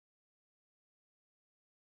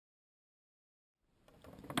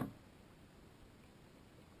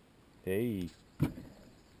Hey.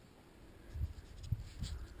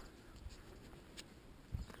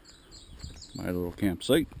 My little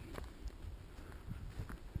campsite.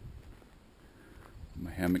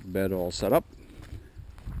 My hammock bed all set up.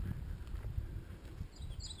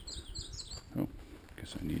 Oh,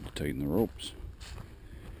 guess I need to tighten the ropes.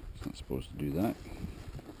 It's not supposed to do that.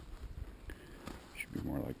 Should be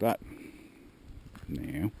more like that.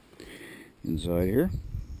 Now, inside here.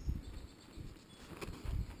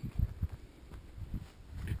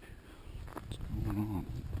 What's going on?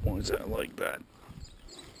 Why is that like that?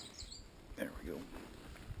 There we go.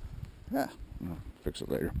 Ah, I'll fix it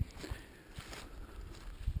later.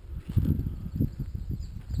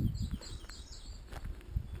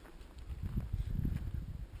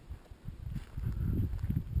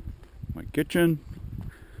 My kitchen.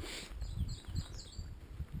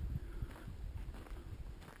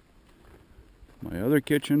 My other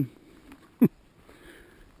kitchen.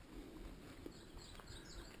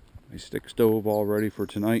 My stick stove all ready for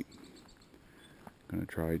tonight. Gonna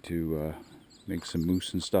try to make some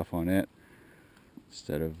mousse and stuff on it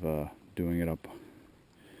instead of doing it up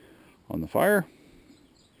on the fire.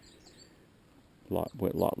 A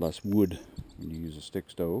lot less wood when you use a stick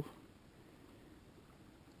stove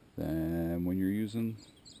than when you're using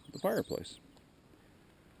the fireplace.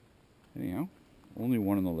 Anyhow, only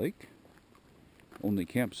one on the lake. Only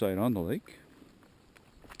campsite on the lake.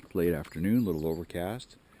 Late afternoon, a little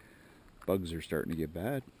overcast. Bugs are starting to get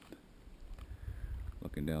bad.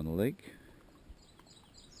 Looking down the lake.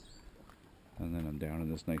 And then I'm down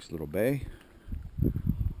in this nice little bay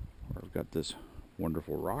where I've got this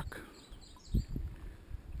wonderful rock. I'm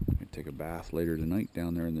going to take a bath later tonight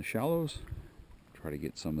down there in the shallows. Try to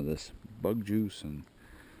get some of this bug juice and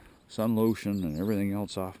sun lotion and everything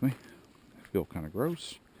else off me. I feel kind of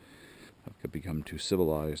gross. I've become too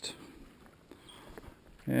civilized.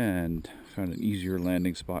 And found an easier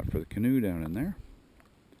landing spot for the canoe down in there.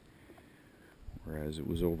 Whereas it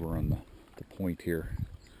was over on the point here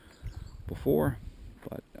before,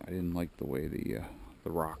 but I didn't like the way the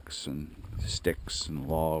rocks and sticks and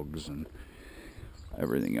logs and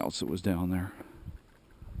everything else that was down there.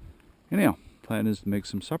 Anyhow, plan is to make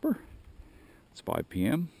some supper. It's 5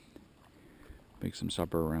 p.m. Make some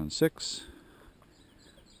supper around 6.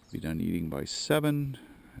 Be done eating by 7,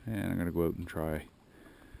 and I'm gonna go out and try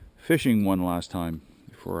fishing one last time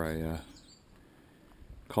before I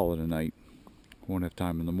call it a night. Won't have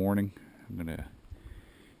time in the morning. I'm gonna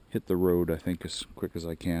hit the road, I think, as quick as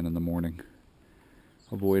I can in the morning.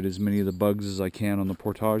 Avoid as many of the bugs as I can on the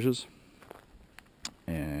portages,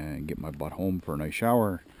 and get my butt home for a nice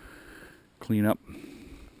shower, clean up,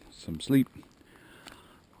 some sleep,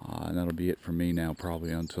 and that'll be it for me now,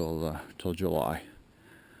 probably until July,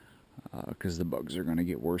 because the bugs are going to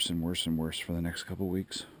get worse and worse and worse for the next couple of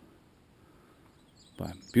weeks.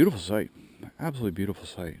 But beautiful sight, absolutely beautiful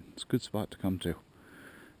sight. It's a good spot to come to.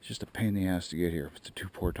 It's just a pain in the ass to get here. It's the 2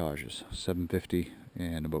 portages, $750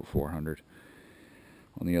 and about $400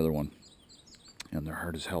 on the other one, and they're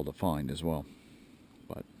hard as hell to find as well.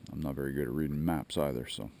 But I'm not very good at reading maps either,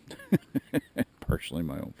 so partially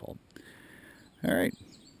my own fault. All right,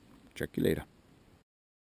 check you later.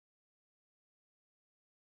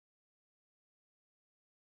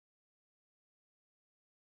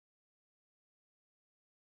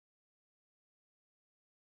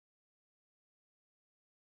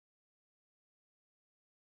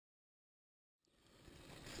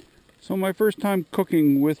 So my first time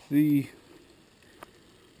cooking with the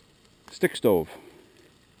stick stove.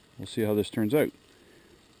 We'll see how this turns out.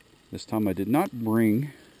 This time I did not bring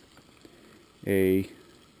a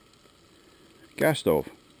gas stove.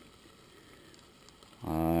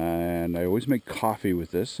 And I always make coffee with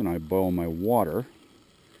this, and I boil my water.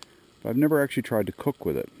 But I've never actually tried to cook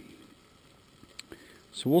with it.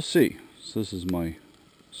 So we'll see. So this is my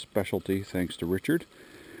specialty, thanks to Richard.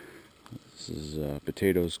 This is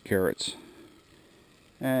potatoes, carrots,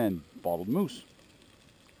 and bottled mousse.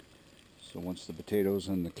 So once the potatoes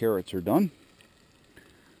and the carrots are done,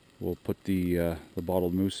 we'll put the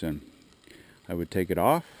bottled mousse in. I would take it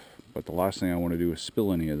off, but the last thing I want to do is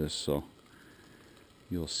spill any of this, so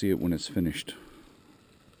you'll see it when it's finished.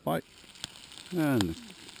 But, and the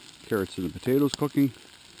carrots and the potatoes cooking,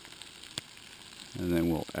 and then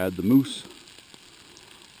we'll add the mousse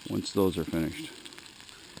once those are finished.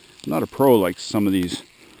 I'm not a pro like some of these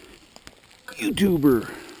YouTuber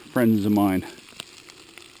friends of mine,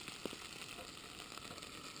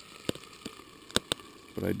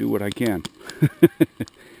 but I do what I can.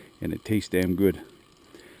 And it tastes damn good.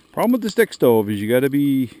 Problem with the stick stove is you got to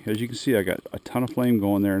be, as you can see, I got a ton of flame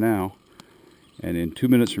going there now, and in 2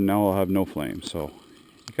 minutes from now I'll have no flame. So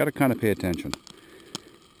You got to kind of pay attention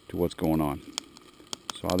to what's going on.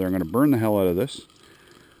 So either I'm going to burn the hell out of this,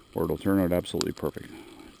 or it'll turn out absolutely perfect.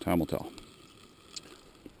 Time will tell.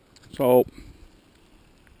 So,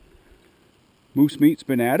 moose meat's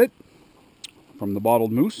been added from the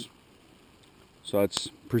bottled moose. So that's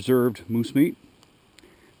preserved moose meat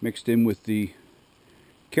mixed in with the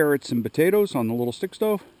carrots and potatoes on the little stick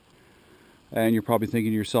stove. And you're probably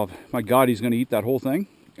thinking to yourself, my God, he's going to eat that whole thing?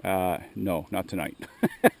 No, not tonight.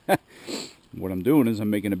 What I'm doing is I'm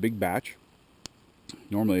making a big batch.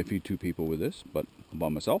 Normally I feed 2 people with this, but I'm by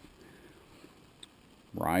myself.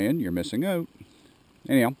 Ryan, you're missing out.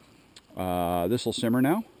 Anyhow, this will simmer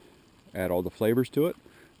now. Add all the flavors to it.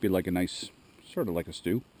 Be like a nice, sort of like a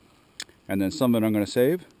stew. And then some of it I'm going to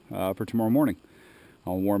save for tomorrow morning.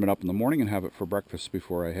 I'll warm it up in the morning and have it for breakfast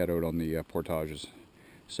before I head out on the portages.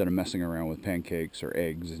 Instead of messing around with pancakes or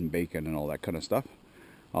eggs and bacon and all that kind of stuff.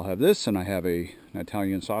 I'll have this, and I have an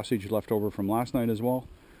Italian sausage left over from last night as well.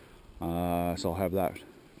 So I'll have that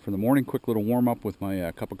for the morning. Quick little warm up with my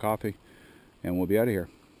cup of coffee, and we'll be out of here.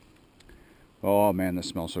 Oh man, this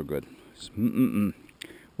smells so good.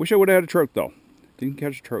 Wish I would have had a trout though. Didn't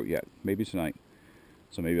catch a trout yet. Maybe tonight.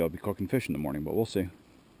 So maybe I'll be cooking fish in the morning, but we'll see.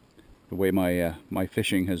 The way my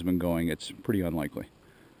fishing has been going, it's pretty unlikely.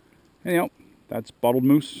 Anyhow, that's bottled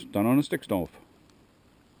moose done on a stick stove.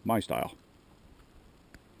 My style.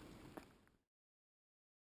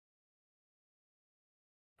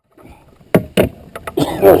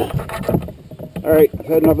 Alright, I've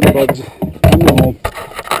had enough of the bugs. I'm home.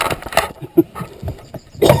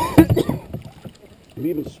 I'm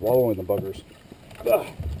even swallowing the buggers.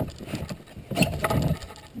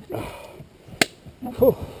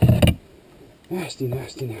 Whew. Nasty,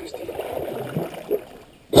 nasty, nasty.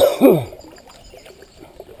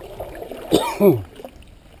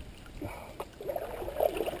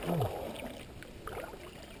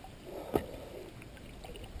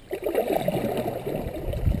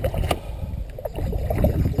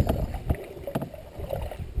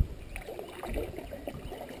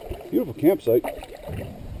 Beautiful campsite.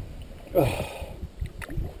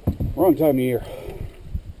 Wrong time of year. I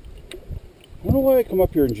don't know why I come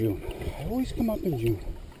up here in June. I always come up in June.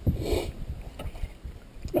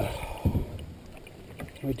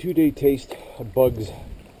 My 2-day taste of bugs,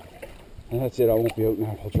 and that's it. I won't be out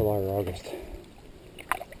now until July or August.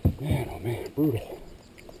 Man, oh man, brutal.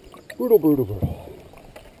 Brutal, brutal, brutal.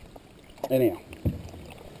 Anyhow,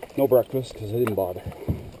 no breakfast because I didn't bother.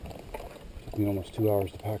 Took me almost 2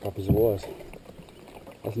 hours to pack up as it was.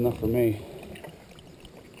 That's enough for me.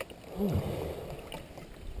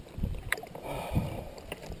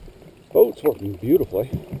 Boat's working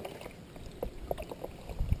beautifully.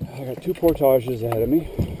 I got 2 portages ahead of me,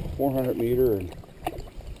 400 meter and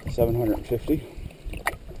 750.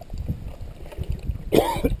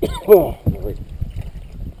 Oh, sorry.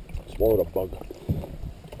 Swallowed a bug.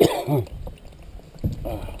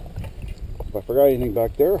 If I forgot anything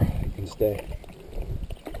back there, it can stay.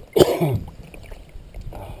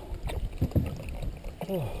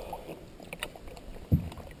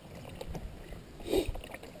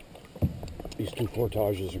 These 2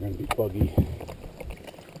 portages are going to be buggy.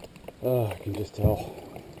 I can just tell.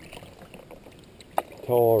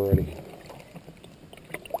 Tell already.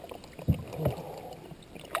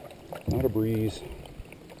 Not a breeze.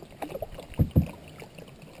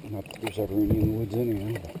 Not that there's ever any in the woods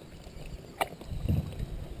anyway.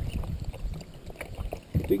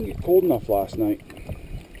 It didn't get cold enough last night.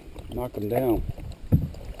 Knock them down.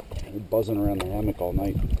 They're buzzing around the hammock all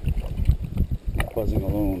night. Not buzzing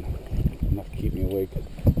alone. Enough to keep me awake.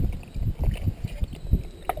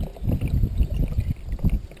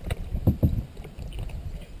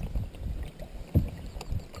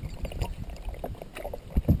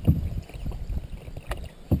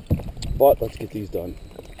 But let's get these done.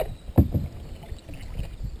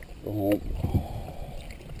 Go home.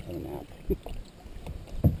 Have a nap.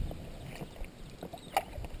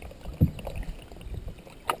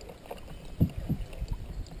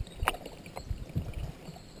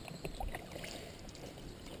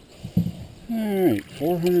 Alright,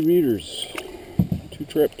 400 meters. 2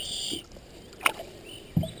 trips.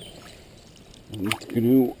 One with the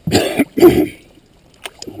canoe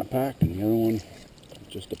on a pack, and the other one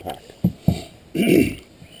just a pack.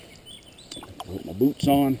 Put my boots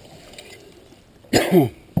on.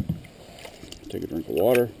 Take a drink of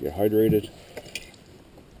water, get hydrated.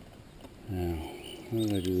 Now, how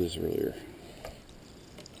did I do this earlier?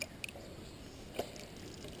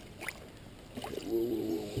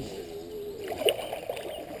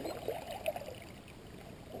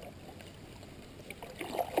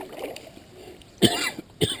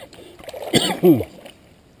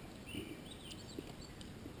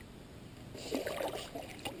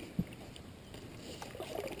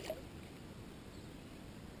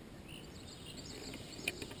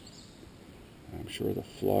 sure the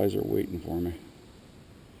flies are waiting for me.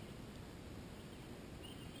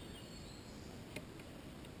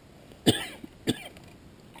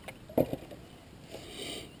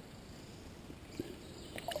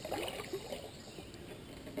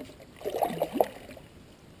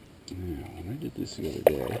 Now, when I did this the other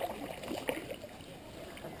day,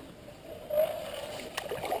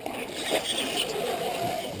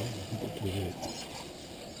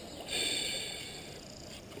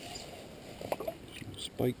 no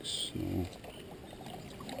spikes, no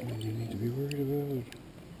nothing I need to be worried about.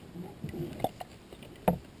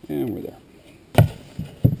 And we're there.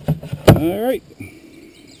 Alright. Let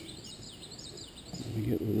me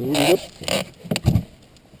get loaded up.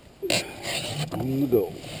 On the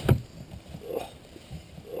go.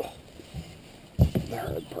 The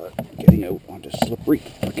hard part, getting out onto slippery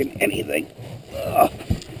freaking anything.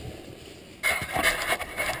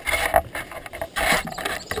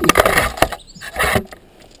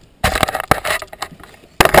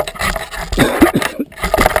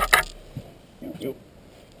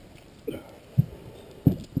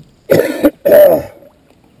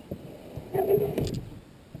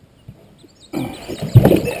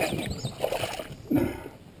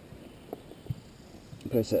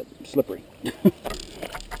 Like I said, slippery.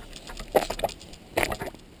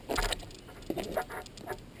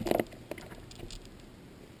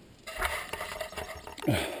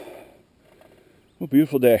 What a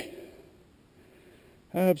beautiful day.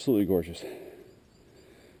 Absolutely gorgeous.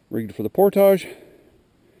 Rigged for the portage.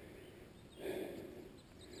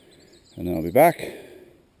 And then I'll be back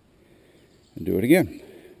and do it again.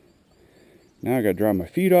 Now I gotta dry my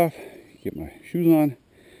feet off, get my shoes on,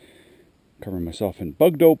 cover myself in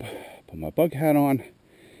bug dope, put my bug hat on,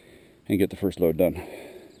 and get the first load done.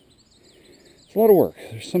 It's a lot of work.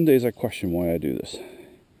 There's some days I question why I do this.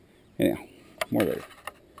 Anyhow, more later.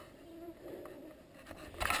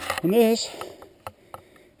 And this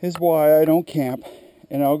is why I don't camp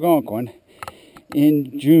in Algonquin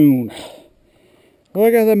in June.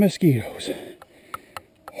 Look at the mosquitoes.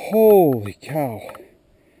 Holy cow.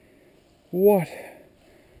 What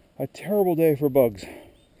a terrible day for bugs.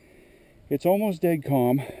 It's almost dead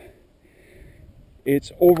calm.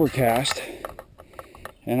 It's overcast.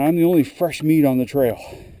 And I'm the only fresh meat on the trail.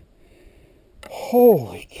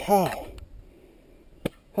 Holy cow.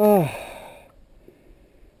 I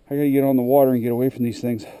gotta get on the water and get away from these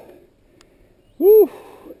things. Woo!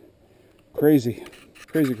 Crazy.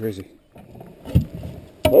 Crazy, crazy.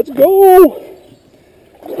 Let's go!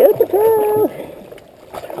 Start the car!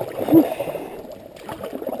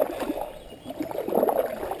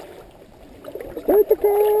 Start the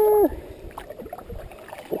car!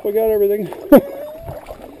 Hope I got everything.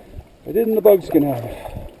 If I didn't, the bugs can have it.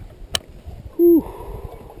 Whew.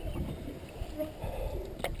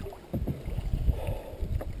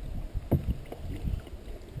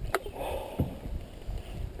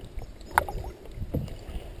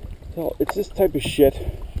 So it's this type of shit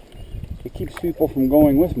that keeps people from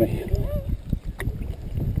going with me.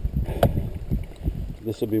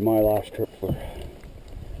 This will be my last trip for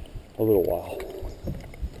a little while.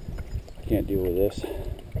 I can't deal with this.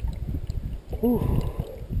 Whew.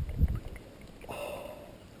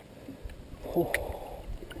 Oh,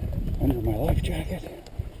 under my life jacket.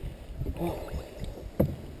 Oh.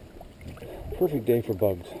 Perfect day for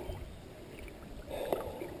bugs.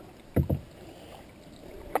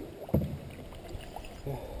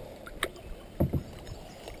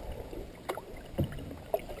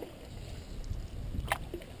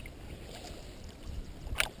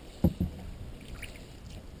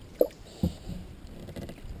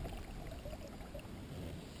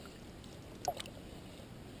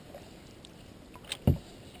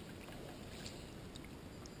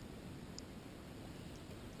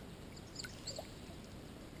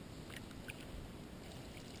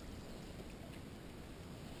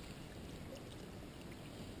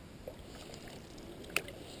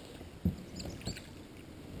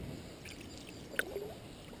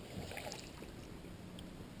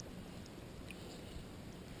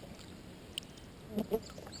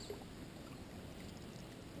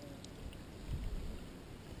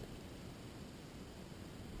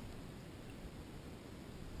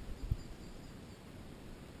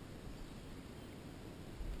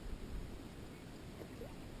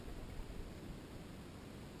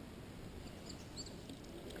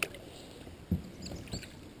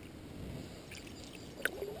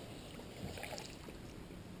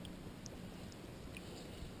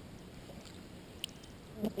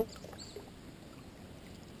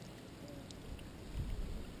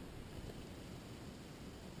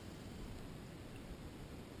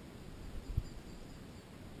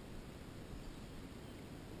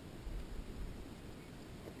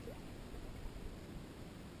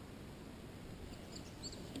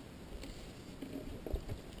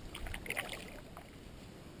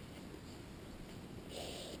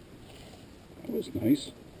 That was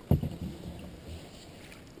nice.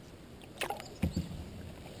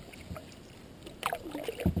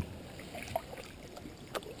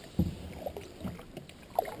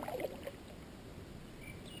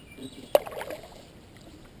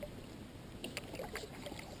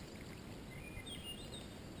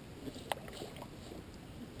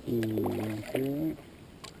 Okay.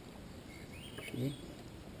 Should.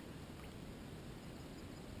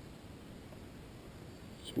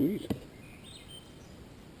 Sweet.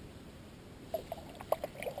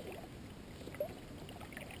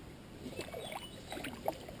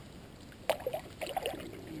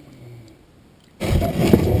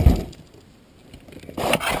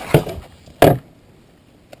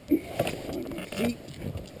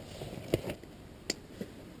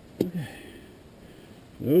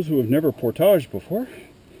 For those who have never portaged before, a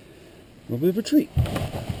little bit of a treat.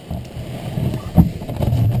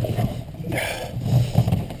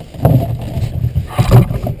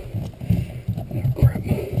 Oh, crap.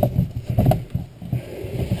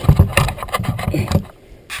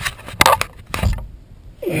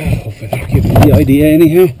 Hopefully that'll give you the idea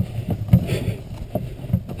anyhow.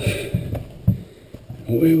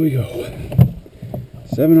 Away we go.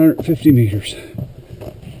 750 meters.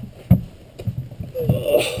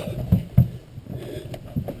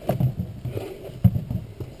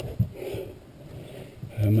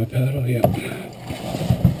 And my paddle, yeah.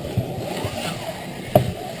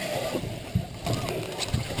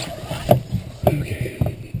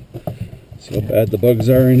 Okay. See how bad the bugs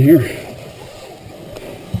are in here.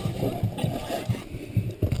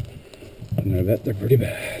 And I bet they're pretty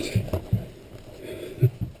bad.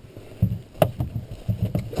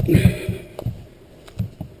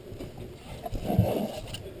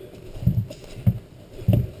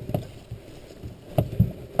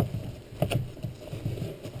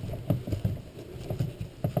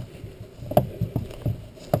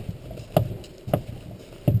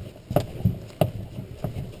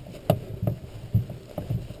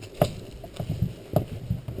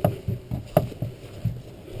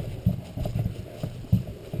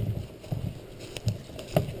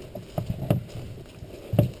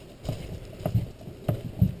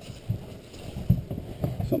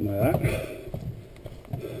 Something like that.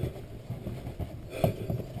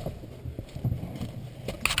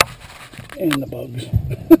 And the bugs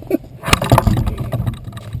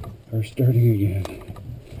are starting again.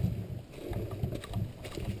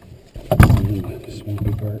 And the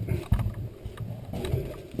swampy part.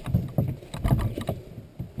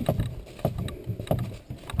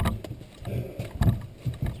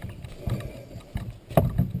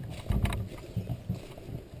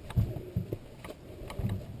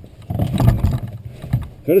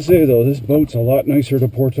 Gotta say though, this boat's a lot nicer to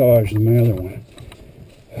portage than my other one.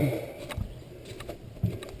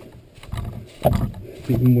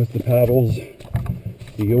 Even with the paddles,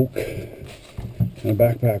 the yoke, and a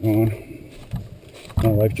backpack on, and a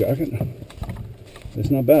life jacket, it's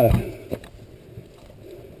not bad.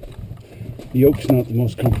 The yoke's not the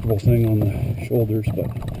most comfortable thing on the shoulders, but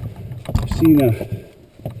I've seen a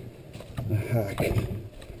hack,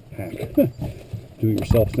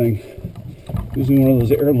 do-it-yourself thing, using one of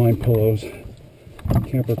those airline pillows.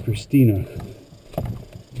 Camper Christina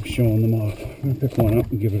was showing them off. I'm going to pick one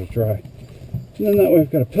up and give it a try. And then that way I've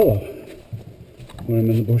got a pillow when I'm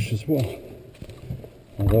in the bush as well.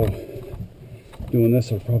 Although doing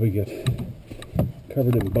this I'll probably get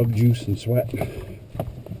covered in bug juice and sweat.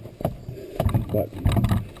 But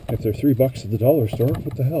if they're $3 at the dollar store,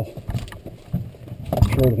 what the hell?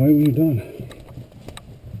 Throw it away when you're done.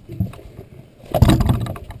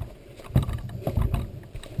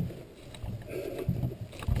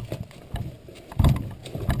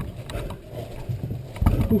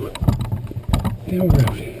 Now we're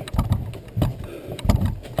out.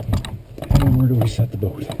 And where do we set the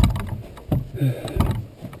boat?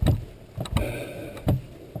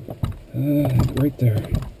 Right there.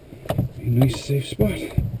 A nice safe spot.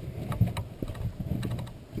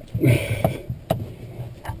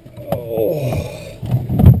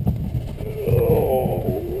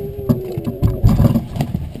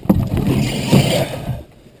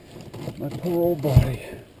 My poor old body.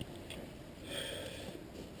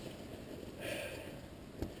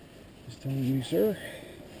 Telling me, sir,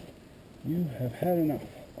 you have had enough.